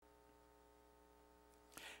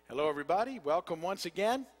Hello, everybody. Welcome once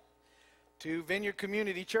again to Vineyard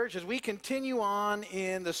Community Church as we continue on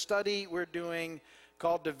in the study we're doing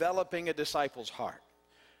called Developing a Disciple's Heart.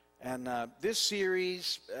 And this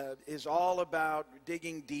series is all about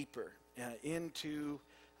digging deeper into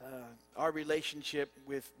our relationship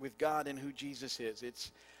with God and who Jesus is.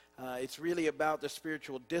 It's really about the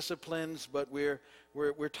spiritual disciplines, but we're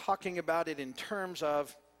talking about it in terms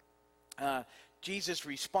of Jesus'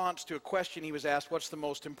 response to a question he was asked, what's the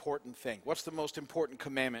most important thing? What's the most important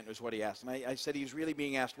commandment was what he asked. And I said he was really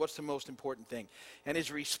being asked, what's the most important thing? And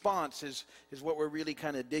his response is what we're really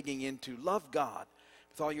kind of digging into. Love God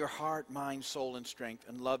with all your heart, mind, soul, and strength,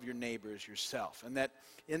 and love your neighbor as yourself. And that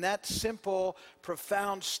in that simple,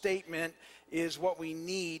 profound statement is what we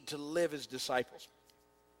need to live as disciples.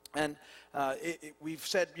 And we've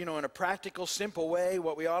said, in a practical, simple way,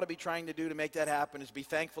 what we ought to be trying to do to make that happen is be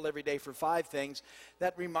thankful every day for 5 things.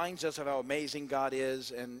 That reminds us of how amazing God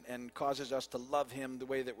is and causes us to love Him the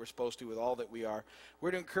way that we're supposed to with all that we are.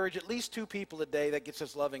 We're to encourage at least 2 people a day. That gets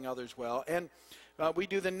us loving others well. And we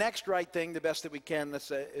do the next right thing the best that we can.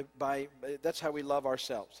 That's how we love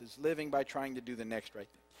ourselves, is living by trying to do the next right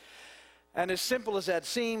thing. And as simple as that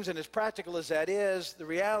seems and as practical as that is, the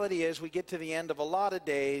reality is we get to the end of a lot of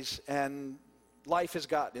days and life has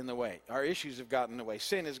gotten in the way. Our issues have gotten in the way.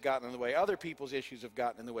 Sin has gotten in the way. Other people's issues have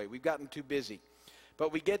gotten in the way. We've gotten too busy.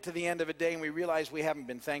 But we get to the end of a day and we realize we haven't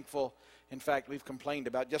been thankful. In fact, we've complained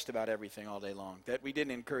about just about everything all day long, that we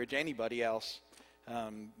didn't encourage anybody else.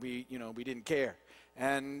 We didn't care.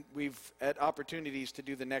 And we've had opportunities to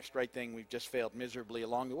do the next right thing. We've just failed miserably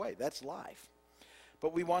along the way. That's life.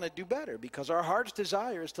 But we want to do better because our heart's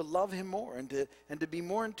desire is to love Him more and to be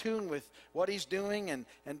more in tune with what He's doing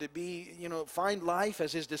and to be, find life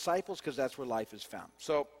as His disciples, because that's where life is found.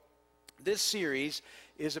 So this series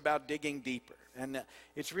is about digging deeper. And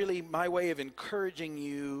it's really my way of encouraging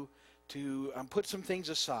you to put some things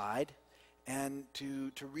aside and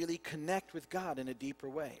to really connect with God in a deeper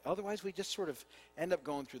way. Otherwise, we just sort of end up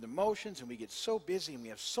going through the motions and we get so busy and we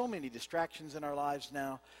have so many distractions in our lives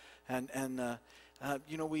now.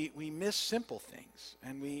 We miss simple things,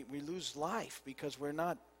 and we lose life because we're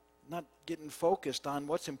not getting focused on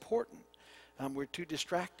what's important. We're too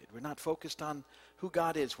distracted. We're not focused on who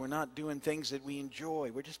God is. We're not doing things that we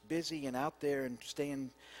enjoy. We're just busy and out there and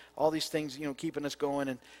staying, all these things, keeping us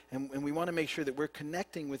going. And we want to make sure that we're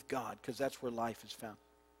connecting with God, because that's where life is found.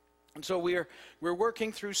 And so we're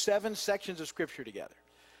working through 7 sections of Scripture together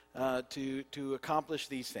to accomplish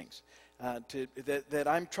these things. That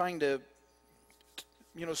I'm trying to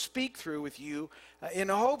speak through with you in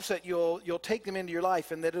hopes that you'll take them into your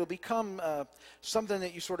life and that it'll become something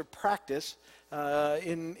that you sort of practice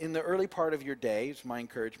in the early part of your day, is my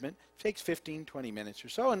encouragement. It takes 15, 20 minutes or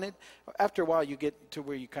so, and after a while you get to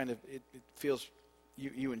where you kind of, it feels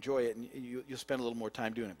you enjoy it and you'll spend a little more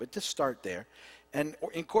time doing it. But just start there and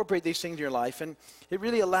incorporate these things in your life, and it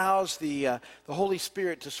really allows the Holy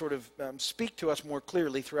Spirit to sort of speak to us more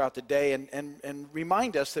clearly throughout the day and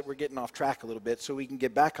remind us that we're getting off track a little bit so we can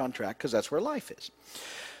get back on track, because that's where life is.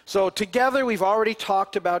 So together we've already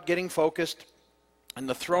talked about getting focused in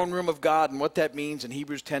the throne room of God and what that means in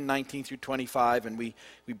Hebrews 10:19 through 25, and we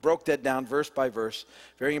broke that down verse by verse,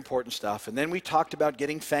 very important stuff. And then we talked about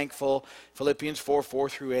getting thankful, Philippians 4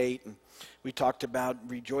 through 8, and we talked about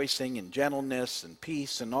rejoicing and gentleness and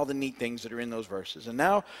peace and all the neat things that are in those verses. And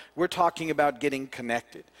now we're talking about getting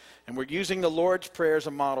connected. And we're using the Lord's Prayer as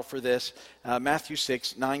a model for this, Matthew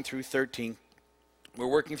 6:9 through 13. We're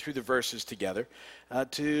working through the verses together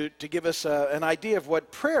to give us an idea of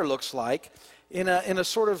what prayer looks like in a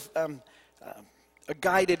sort of a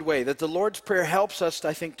guided way, that the Lord's Prayer helps us,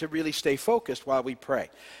 I think, to really stay focused while we pray.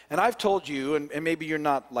 And I've told you, and maybe you're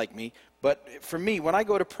not like me, but for me, when I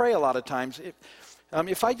go to pray a lot of times,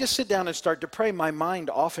 if I just sit down and start to pray, my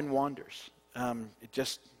mind often wanders. I'm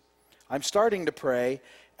starting to pray,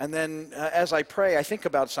 and then as I pray, I think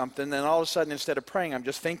about something, and all of a sudden, instead of praying, I'm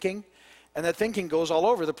just thinking, and that thinking goes all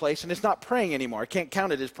over the place, and it's not praying anymore. I can't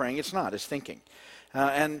count it as praying. It's not. It's thinking.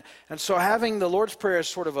 And so having the Lord's Prayer as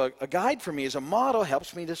sort of a guide for me, as a model,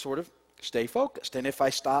 helps me to sort of stay focused. And if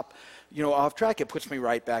I stop, off track, it puts me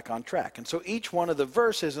right back on track. And so each one of the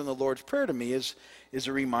verses in the Lord's Prayer to me is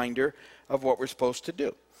a reminder of what we're supposed to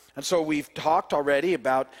do. And so we've talked already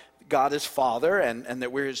about God as Father and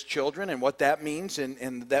that we're His children and what that means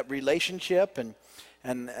in that relationship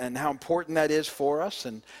and how important that is for us.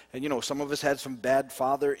 And some of us had some bad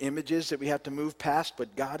father images that we have to move past,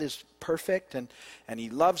 but God is perfect, and He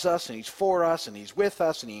loves us, and He's for us, and He's with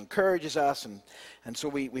us, and He encourages us, and so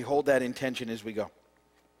we hold that intention as we go.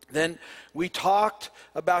 Then we talked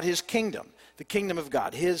about His kingdom, the kingdom of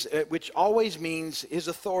God, which always means his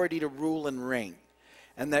authority to rule and reign.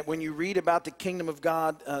 And that when you read about the kingdom of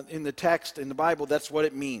God in the text, in the Bible, that's what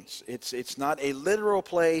it means. It's not a literal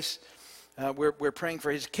place. We're praying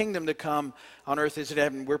for his kingdom to come on earth as in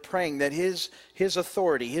heaven. We're praying that his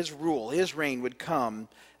authority, his rule, his reign would come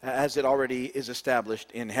as it already is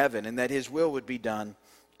established in heaven, and that his will would be done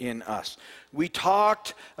in us. We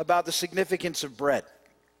talked about the significance of bread.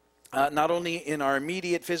 Not only in our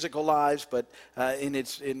immediate physical lives, but in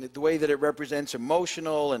the way that it represents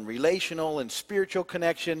emotional and relational and spiritual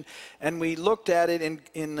connection. And we looked at it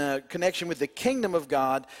in connection with the kingdom of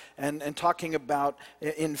God and talking about,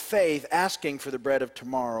 in faith, asking for the bread of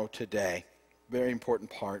tomorrow today. Very important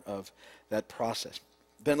part of that process.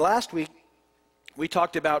 Then last week, we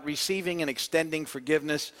talked about receiving and extending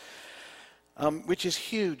forgiveness, which is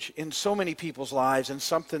huge in so many people's lives, and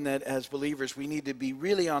something that as believers we need to be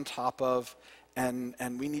really on top of, and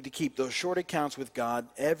we need to keep those short accounts with God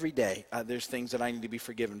every day. There's things that I need to be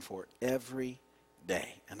forgiven for every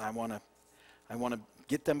day, and I want to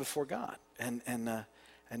get them before God and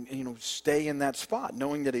stay in that spot,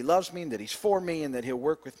 knowing that he loves me and that he's for me and that he'll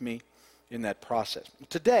work with me in that process.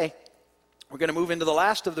 Today, we're going to move into the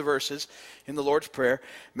last of the verses in the Lord's Prayer,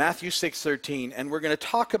 Matthew 6:13, and we're going to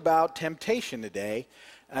talk about temptation today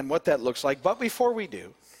and what that looks like. But before we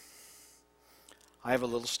do, I have a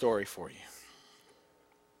little story for you.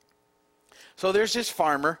 So there's this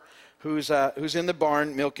farmer who's in the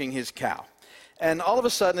barn milking his cow. And all of a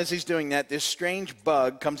sudden, as he's doing that, this strange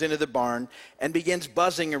bug comes into the barn and begins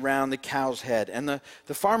buzzing around the cow's head. And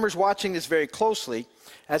the farmer's watching this very closely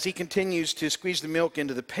as he continues to squeeze the milk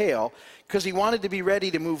into the pail, because he wanted to be ready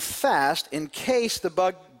to move fast in case the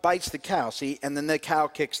bug bites the cow, see, and then the cow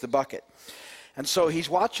kicks the bucket. And so he's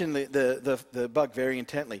watching the bug very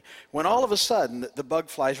intently, when all of a sudden the bug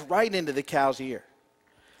flies right into the cow's ear.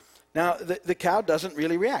 Now, the cow doesn't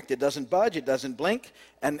really react. It doesn't budge. It doesn't blink.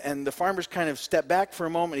 And the farmer's kind of stepped back for a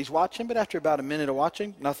moment. He's watching, but after about a minute of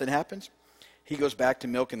watching, nothing happens. He goes back to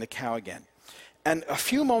milking the cow again. And a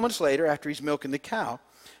few moments later, after he's milking the cow,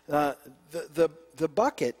 the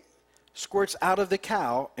bucket squirts out of the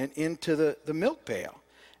cow and into the milk pail.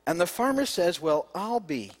 And the farmer says, well, I'll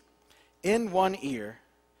be in one ear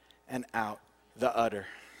and out the udder.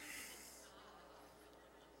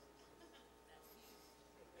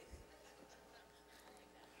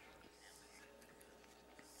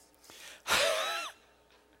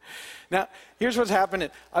 Now, here's what's happening.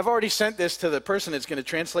 I've already sent this to the person that's going to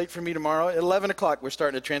translate for me tomorrow. At 11 o'clock, we're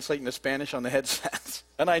starting to translate into Spanish on the headsets.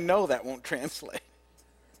 And I know that won't translate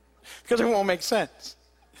because it won't make sense.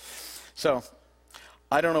 So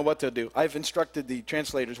I don't know what they'll do. I've instructed the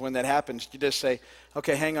translators when that happens, you just say,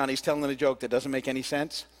 okay, hang on, he's telling a joke that doesn't make any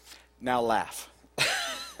sense. Now laugh.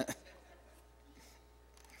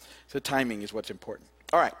 So timing is what's important.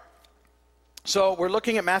 All right. So we're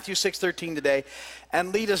looking at Matthew 6:13 today.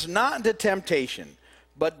 And lead us not into temptation,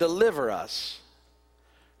 but deliver us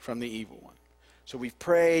from the evil one. So we've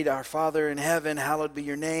prayed, our Father in heaven, hallowed be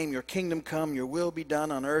your name. Your kingdom come, your will be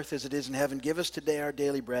done on earth as it is in heaven. Give us today our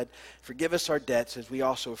daily bread. Forgive us our debts as we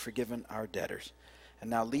also have forgiven our debtors. And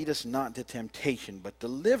now lead us not into temptation, but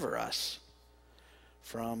deliver us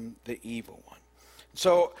from the evil one.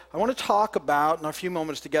 So I want to talk about, in a few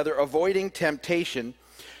moments together, avoiding temptation,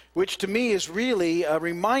 which to me is really a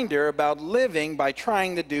reminder about living by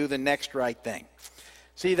trying to do the next right thing.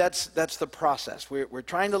 See, that's the process. We're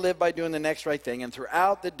trying to live by doing the next right thing, and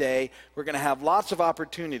throughout the day, we're going to have lots of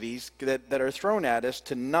opportunities that are thrown at us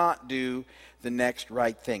to not do the next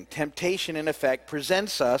right thing. Temptation, in effect,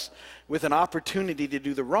 presents us with an opportunity to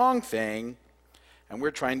do the wrong thing, and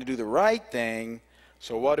we're trying to do the right thing.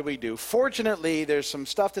 So what do? Fortunately, there's some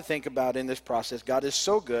stuff to think about in this process. God is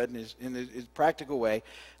so good in his practical way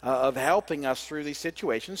of helping us through these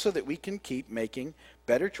situations so that we can keep making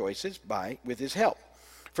better choices with his help.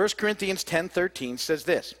 1 Corinthians 10:13 says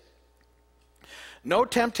this: no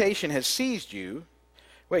temptation has seized you.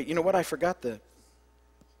 Wait, you know what? I forgot the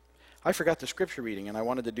scripture reading, and I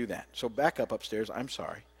wanted to do that. So back up upstairs. I'm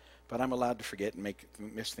sorry, but I'm allowed to forget and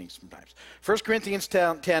miss things sometimes. 1 Corinthians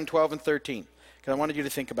 10, 12, and 13. Because I wanted you to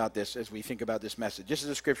think about this as we think about this message. This is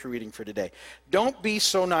a scripture reading for today. Don't be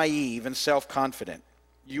so naive and self-confident.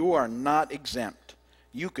 You are not exempt.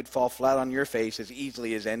 You could fall flat on your face as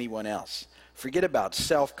easily as anyone else. Forget about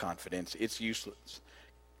self-confidence. It's useless.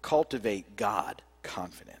 Cultivate God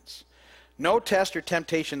confidence. No test or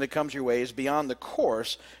temptation that comes your way is beyond the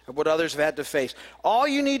course of what others have had to face. All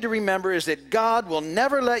you need to remember is that God will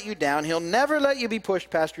never let you down. He'll never let you be pushed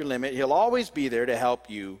past your limit. He'll always be there to help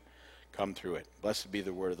you come through it. Blessed be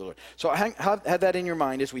the word of the Lord. So have that in your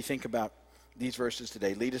mind as we think about these verses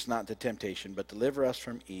today. Lead us not into temptation, but deliver us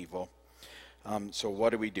from evil. So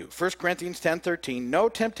what do we do? 1 Corinthians 10:13, no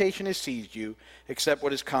temptation has seized you except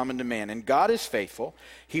what is common to man. And God is faithful.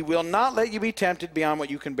 He will not let you be tempted beyond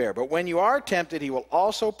what you can bear. But when you are tempted, he will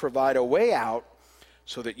also provide a way out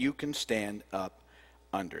so that you can stand up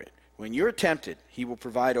under it. When you're tempted, he will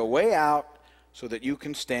provide a way out so that you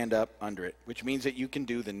can stand up under it, which means that you can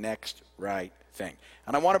do the next right thing.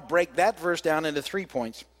 And I want to break that verse down into 3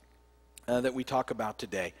 points that we talk about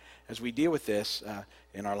today as we deal with this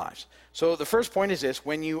in our lives. So the first point is this: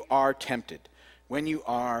 when you are tempted. When you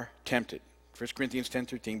are tempted. 1 Corinthians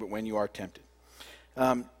 10:13, but when you are tempted.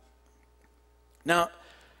 Now,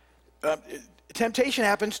 temptation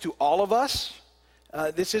happens to all of us.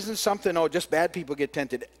 This isn't something, just bad people get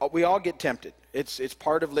tempted. We all get tempted. It's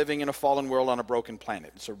part of living in a fallen world on a broken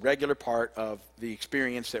planet. It's a regular part of the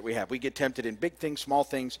experience that we have. We get tempted in big things, small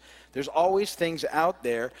things. There's always things out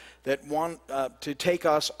there that want to take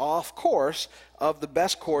us off course of the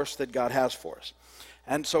best course that God has for us.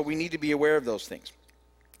 And so we need to be aware of those things.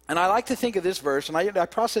 And I like to think of this verse, and I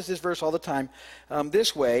process this verse all the time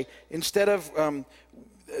this way. Instead of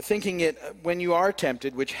thinking it when you are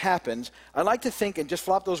tempted, which happens, I like to think and just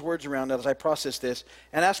flop those words around as I process this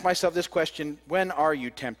and ask myself this question: when are you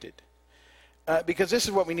tempted? Because this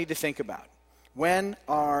is what we need to think about. When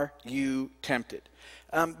are you tempted?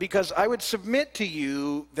 Because I would submit to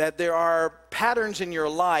you that there are patterns in your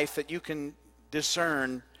life that you can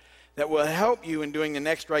discern that will help you in doing the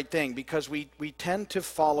next right thing, because we tend to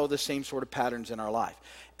follow the same sort of patterns in our life.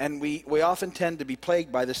 And we often tend to be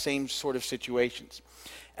plagued by the same sort of situations.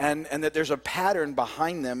 And that there's a pattern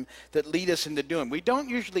behind them that lead us into doing. We don't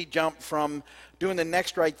usually jump from doing the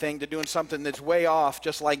next right thing to doing something that's way off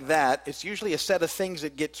just like that. It's usually a set of things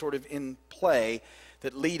that get sort of in play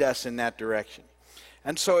that lead us in that direction.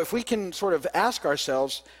 And so if we can sort of ask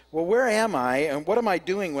ourselves, well, where am I and what am I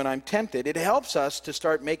doing when I'm tempted? It helps us to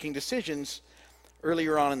start making decisions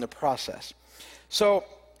earlier on in the process. So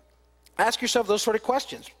ask yourself those sort of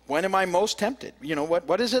questions. When am I most tempted?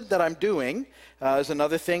 What is it that I'm doing? Is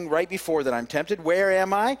another thing right before that I'm tempted. Where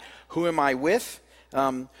am I? Who am I with?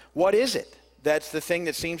 What is it? That's the thing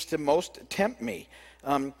that seems to most tempt me.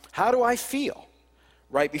 How do I feel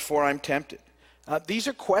right before I'm tempted? These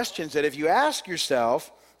are questions that if you ask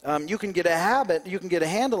yourself, you can get a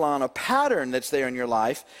handle on a pattern that's there in your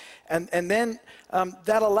life, and then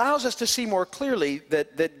that allows us to see more clearly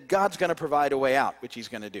that God's going to provide a way out, which he's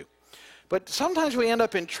going to do. But sometimes we end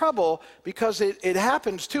up in trouble because it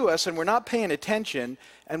happens to us and we're not paying attention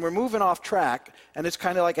and we're moving off track, and it's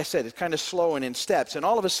kind of, like I said, it's kind of slow and in steps, and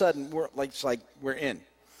all of a sudden it's like we're in.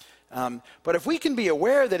 But if we can be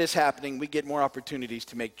aware that it's happening, we get more opportunities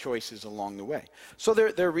to make choices along the way. So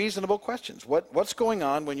they're reasonable questions. What's going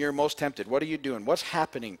on when you're most tempted? What are you doing? What's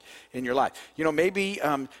happening in your life? Maybe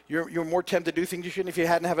you're more tempted to do things you shouldn't if you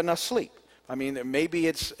hadn't have enough sleep. I mean, maybe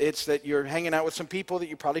it's that you're hanging out with some people that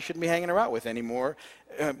you probably shouldn't be hanging around with anymore,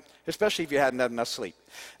 especially if you hadn't had enough sleep.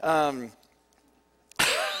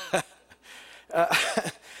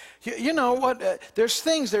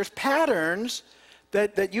 There's patterns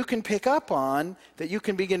that you can pick up on, that you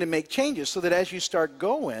can begin to make changes so that as you start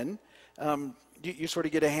going, you sort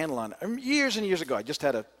of get a handle on it. Years and years ago,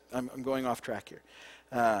 I'm going off track here.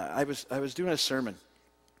 I was doing a sermon,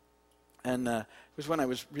 and it was when I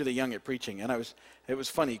was really young at preaching, and it was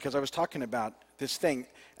funny because I was talking about this thing,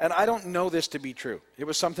 and I don't know this to be true. It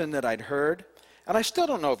was something that I'd heard, and I still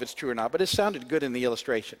don't know if it's true or not, but it sounded good in the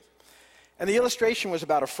illustration. And the illustration was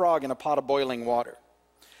about a frog in a pot of boiling water.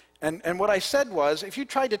 And what I said was, if you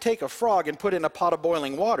tried to take a frog and put it in a pot of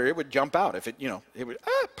boiling water, it would jump out. If it would,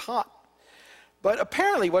 pot. But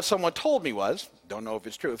apparently what someone told me was, don't know if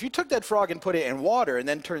it's true, if you took that frog and put it in water and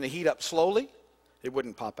then turned the heat up slowly, it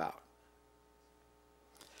wouldn't pop out.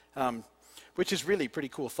 Which is really a pretty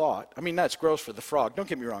cool thought. I mean, that's gross for the frog, don't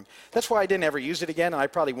get me wrong. That's why I didn't ever use it again, and I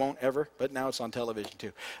probably won't ever, but now it's on television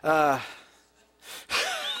too. I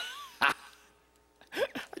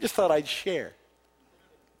just thought I'd share.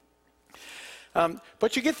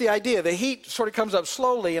 But you get the idea. The heat sort of comes up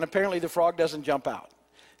slowly, and apparently the frog doesn't jump out.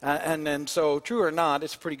 And so, true or not,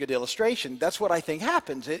 it's a pretty good illustration. That's what I think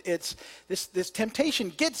happens. It's this temptation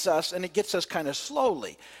gets us, and it gets us kind of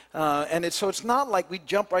slowly. So it's not like we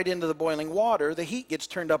jump right into the boiling water. The heat gets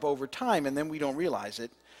turned up over time, and then we don't realize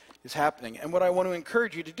it is happening. And what I want to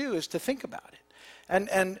encourage you to do is to think about it.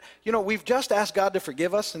 And we've just asked God to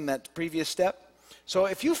forgive us in that previous step. So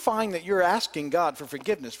if you find that you're asking God for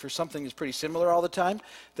forgiveness for something that's pretty similar all the time,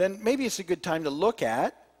 then maybe it's a good time to look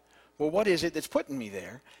at, well, what is it that's putting me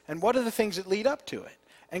there? And what are the things that lead up to it?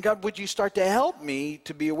 And God, would you start to help me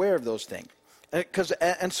to be aware of those things?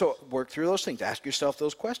 And so work through those things. Ask yourself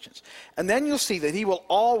those questions. And then you'll see that he will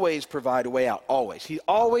always provide a way out. Always. He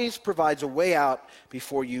always provides a way out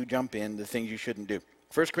before you jump in the things you shouldn't do.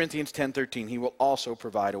 1 Corinthians 10:13, he will also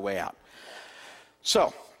provide a way out.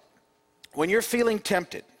 So, when you're feeling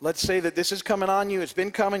tempted, let's say that this is coming on you, it's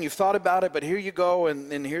been coming, you've thought about it, but here you go,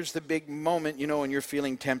 and here's the big moment, when you're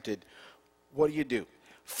feeling tempted. What do?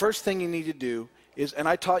 First thing you need to do is, and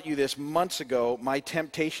I taught you this months ago, my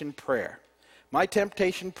temptation prayer. My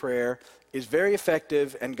temptation prayer is very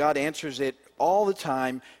effective, and God answers it all the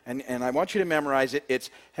time, and I want you to memorize it. It's,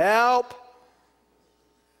 help!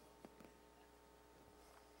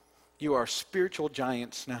 You are spiritual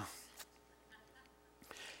giants now.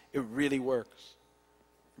 It really works.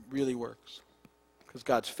 It really works. Because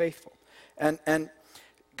God's faithful. And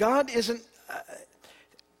God isn't...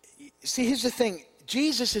 see, here's the thing.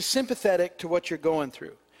 Jesus is sympathetic to what you're going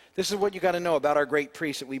through. This is what you got to know about our great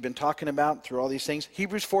priest that we've been talking about through all these things.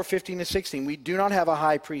 Hebrews 4:15-16. We do not have a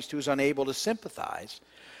high priest who is unable to sympathize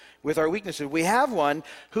with our weaknesses. We have one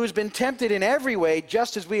who has been tempted in every way,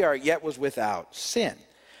 just as we are, yet was without sin.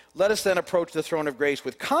 Let us then approach the throne of grace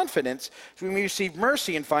with confidence so we may receive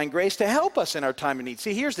mercy and find grace to help us in our time of need.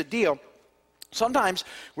 See, here's the deal. Sometimes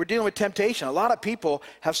we're dealing with temptation. A lot of people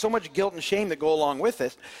have so much guilt and shame that go along with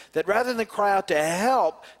it that rather than cry out to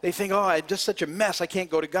help, they think, oh, I'm just such a mess, I can't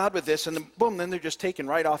go to God with this, and then boom, then they're just taken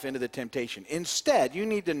right off into the temptation. Instead, you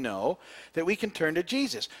need to know that we can turn to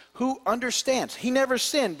Jesus, who understands. He never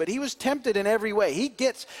sinned, but he was tempted in every way.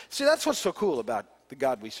 See, that's what's so cool about the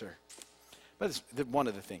God we serve. But it's one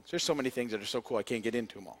of the things. There's so many things that are so cool, I can't get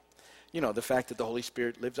into them all. The fact that the Holy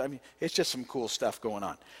Spirit lives, it's just some cool stuff going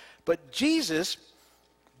on. But Jesus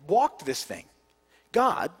walked this thing.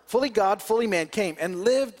 God, fully man, came and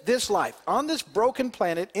lived this life on this broken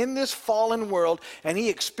planet, in this fallen world, and he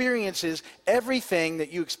experiences everything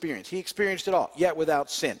that you experience. He experienced it all, yet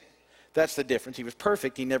without sin. That's the difference. He was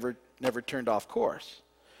perfect. He never turned off course.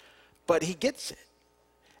 But he gets it.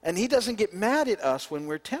 And he doesn't get mad at us when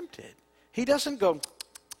we're tempted. He doesn't go,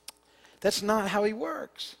 that's not how he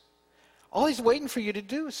works. All he's waiting for you to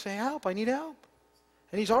do is say, help, I need help.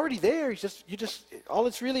 And he's already there. All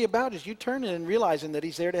it's really about is you turning and realizing that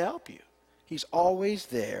he's there to help you. He's always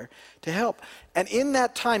there to help. And in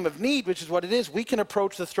that time of need, which is what it is, we can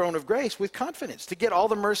approach the throne of grace with confidence to get all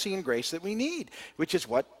the mercy and grace that we need, which is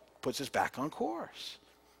what puts us back on course.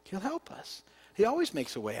 He'll help us. He always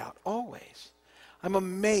makes a way out, always. I'm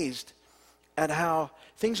amazed at how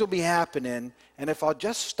things will be happening, and if I'll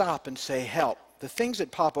just stop and say, help, the things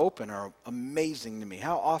that pop open are amazing to me.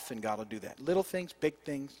 How often God will do that. Little things, big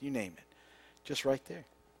things, you name it. Just right there.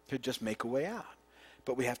 He'll just make a way out.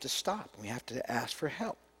 But we have to stop. We have to ask for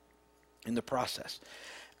help in the process.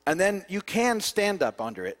 And then you can stand up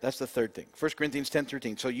under it. That's the third thing. 1 Corinthians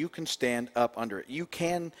 10:13. So you can stand up under it. You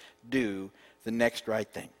can do the next right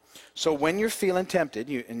thing. So when you're feeling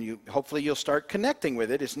tempted, hopefully you'll start connecting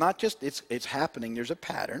with it. It's not just, it's happening. There's a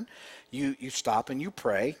pattern. You stop and you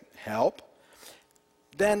pray, help.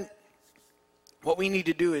 Then what we need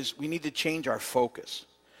to do is we need to change our focus.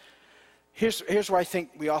 Here's where I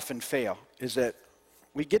think we often fail, is that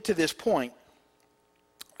we get to this point,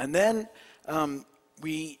 and then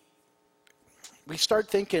we start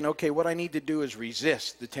thinking, okay, what I need to do is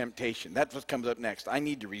resist the temptation. That's what comes up next. I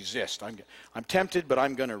need to resist. I'm tempted, but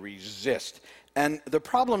I'm going to resist. And the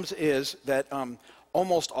problem is that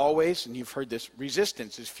almost always, and you've heard this,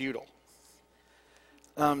 resistance is futile.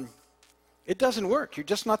 It doesn't work. You're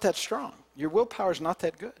just not that strong. Your willpower is not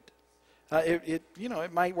that good.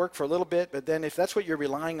 It might work for a little bit, but then if that's what you're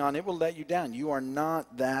relying on, it will let you down. You are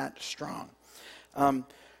not that strong.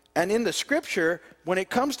 And in the scripture, when it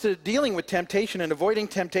comes to dealing with temptation and avoiding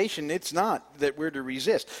temptation, it's not that we're to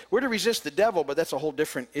resist. We're to resist the devil, but that's a whole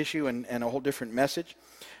different issue and a whole different message.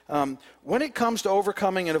 When it comes to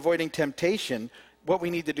overcoming and avoiding temptation, what we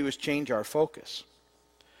need to do is change our focus.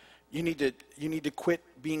 You need to quit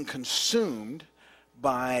being consumed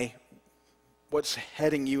by what's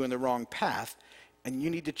heading you in the wrong path, and you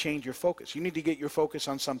need to change your focus. You need to get your focus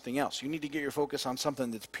on something else. You need to get your focus on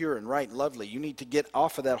something that's pure and right and lovely. You need to get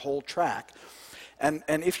off of that whole track. And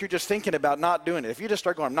if you're just thinking about not doing it, if you just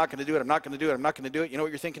start going, I'm not going to do it, I'm not going to do it, I'm not going to do it, you know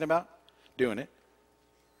what you're thinking about? Doing it.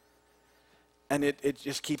 And it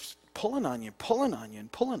just keeps pulling on you, pulling on you, and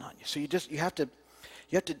pulling on you. So you have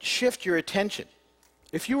to shift your attention.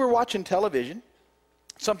 If you were watching television,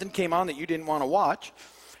 something came on that you didn't want to watch,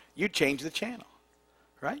 you'd change the channel,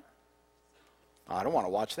 right? I don't want to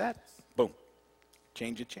watch that. Boom.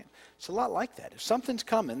 Change the channel. It's a lot like that. If something's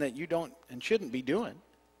coming that you don't and shouldn't be doing,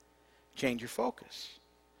 change your focus.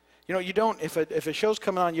 You don't, if a show's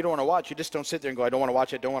coming on you don't want to watch, you just don't sit there and go, I don't want to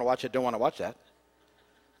watch it, don't want to watch it, don't want to watch that.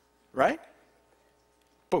 right?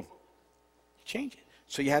 Boom. Change it.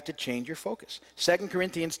 So you have to change your focus. 2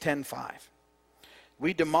 Corinthians 10:5.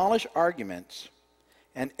 We demolish arguments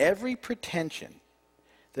and every pretension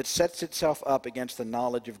that sets itself up against the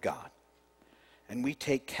knowledge of God. And we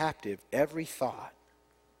take captive every thought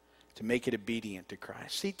to make it obedient to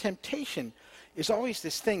Christ. See, temptation is always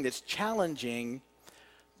this thing that's challenging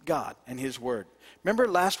God and his word. Remember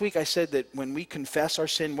last week I said that when we confess our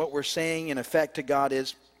sin, what we're saying in effect to God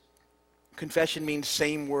is, confession means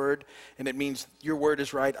same word, and it means your word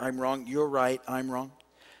is right, I'm wrong, you're right, I'm wrong.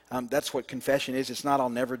 That's what confession is. It's not I'll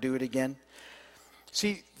never do it again.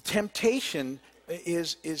 See, temptation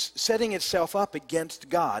is setting itself up against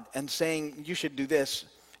God and saying you should do this,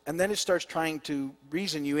 and then it starts trying to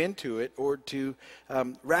reason you into it or to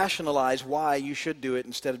rationalize why you should do it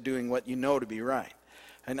instead of doing what you know to be right.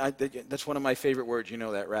 And that's one of my favorite words, you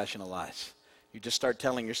know that, rationalize. You just start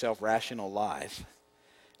telling yourself rational lies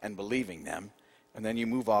and believing them, and then you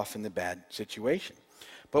move off in the bad situation.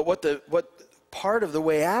 But what part of the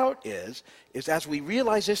way out is as we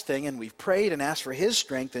realize this thing and we've prayed and asked for his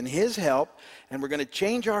strength and his help, and we're going to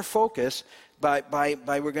change our focus by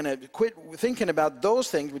we're going to quit thinking about those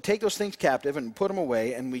things. We take those things captive and put them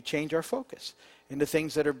away, and we change our focus into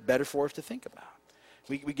things that are better for us to think about.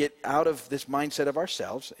 We get out of this mindset of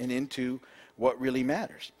ourselves and into what really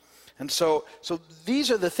matters. And so these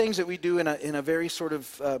are the things that we do in a very sort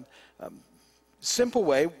of simple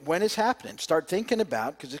way when it's happening. Start thinking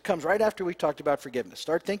about, because it comes right after we talked about forgiveness.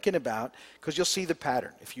 Start thinking about, because you'll see the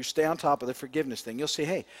pattern. If you stay on top of the forgiveness thing, you'll see,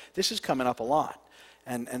 hey, this is coming up a lot.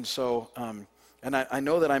 And so I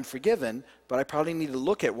know that I'm forgiven, but I probably need to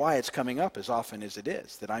look at why it's coming up as often as it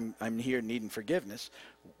is, that I'm here needing forgiveness.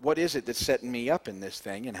 What is it that's setting me up in this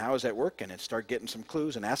thing, and how is that working? And start getting some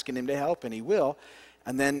clues and asking him to help, and he will.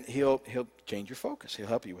 And then he'll change your focus. He'll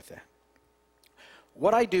help you with that.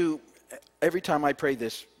 What I do every time I pray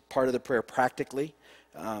this part of the prayer practically,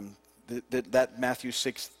 that Matthew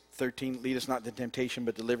 6:13, lead us not into temptation,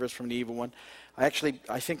 but deliver us from the evil one. I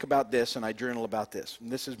think about this and I journal about this.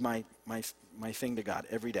 And this is my thing to God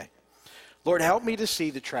every day. Lord, help me to see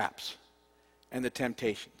the traps and the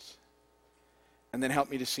temptations. And then help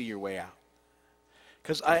me to see your way out.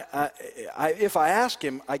 Because if I ask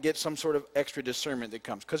him, I get some sort of extra discernment that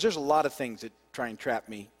comes. Because there's a lot of things that try and trap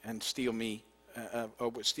me and steal me,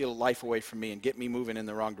 or steal life away from me and get me moving in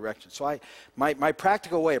the wrong direction. So my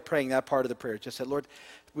practical way of praying that part of the prayer is just said, Lord,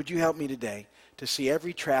 would you help me today to see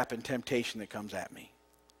every trap and temptation that comes at me?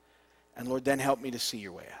 And Lord, then help me to see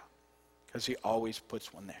your way out. Because he always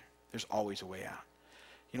puts one there. There's always a way out.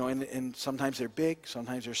 You know, and sometimes they're big,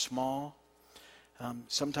 sometimes they're small.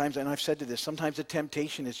 Sometimes, and I've said to this, sometimes the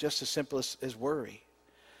temptation is just as simple as worry.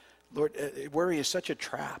 Lord, worry is such a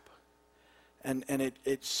trap. And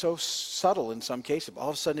it's so subtle in some cases. All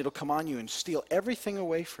of a sudden it'll come on you and steal everything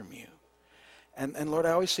away from you. And Lord,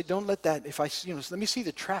 I always say, don't let that, let me see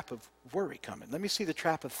the trap of worry coming. Let me see the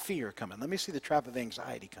trap of fear coming. Let me see the trap of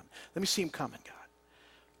anxiety coming. Let me see them coming, God.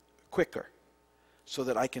 Quicker. So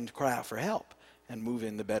that I can cry out for help and move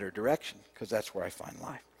in the better direction. Because that's where I find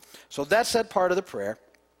life. So that's that part of the prayer.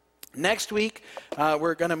 Next week,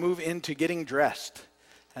 we're going to move into getting dressed.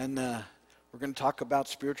 And we're going to talk about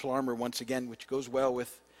spiritual armor once again, which goes well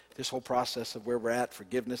with this whole process of where we're at,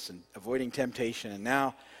 forgiveness and avoiding temptation. And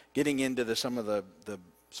now getting into some of the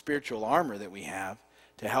spiritual armor that we have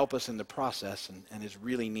to help us in the process, and is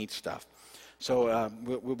really neat stuff. So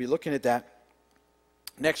we'll be looking at that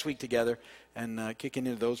next week together and kicking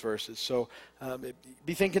into those verses. So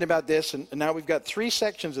be thinking about this. And now we've got 3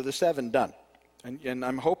 sections of the 7 done. And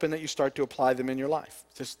I'm hoping that you start to apply them in your life.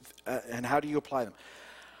 And how do you apply them?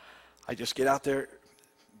 I just get out there.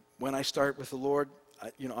 When I start with the Lord,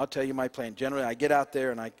 I'll tell you my plan. Generally, I get out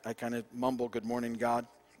there and I kind of mumble, good morning, God.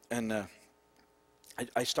 And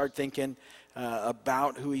I start thinking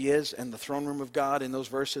about who he is and the throne room of God in those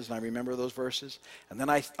verses, and I remember those verses. And then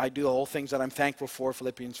I do the whole things that I'm thankful for,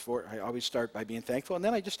 Philippians 4. I always start by being thankful, and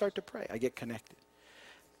then I just start to pray. I get connected,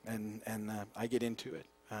 and I get into it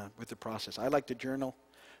with the process. I like to journal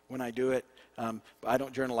when I do it. I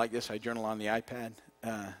don't journal like this. I journal on the iPad.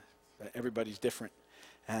 Everybody's different.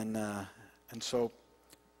 And so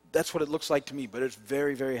that's what it looks like to me, but it's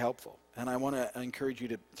very, very helpful. And I want to encourage you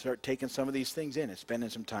to start taking some of these things in and spending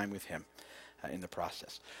some time with him in the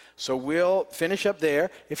process. So we'll finish up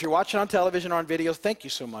there. If you're watching on television or on video, thank you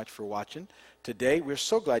so much for watching today. We're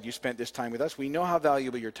so glad you spent this time with us. We know how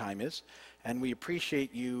valuable your time is, and we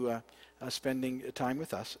appreciate you spending time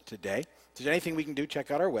with us today. If there's anything we can do,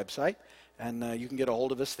 check out our website, and you can get a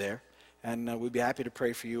hold of us there. And we'd be happy to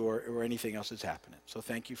pray for you or anything else that's happening. So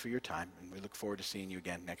thank you for your time, and we look forward to seeing you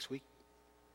again next week.